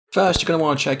First, you're going to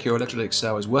want to check your electrolytic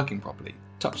cell is working properly.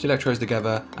 Touch the electrodes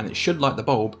together and it should light the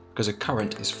bulb because a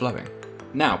current is flowing.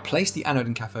 Now place the anode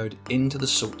and cathode into the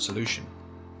salt solution.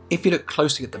 If you look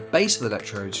closely at the base of the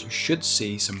electrodes, you should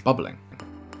see some bubbling.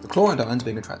 The chloride ions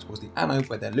being attracted towards the anode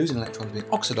where they're losing electrons being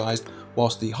oxidized,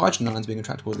 whilst the hydrogen ions being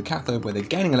attracted towards the cathode where they're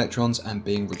gaining electrons and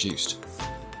being reduced.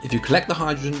 If you collect the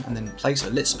hydrogen and then place a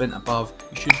lit splint above,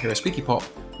 you should hear a squeaky pop,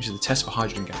 which is the test for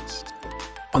hydrogen gas.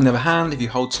 On the other hand, if you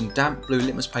hold some damp blue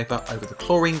litmus paper over the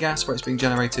chlorine gas where it's being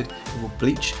generated, it will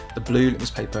bleach the blue litmus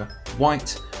paper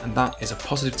white, and that is a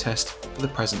positive test for the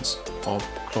presence of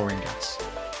chlorine gas.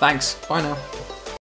 Thanks, bye now.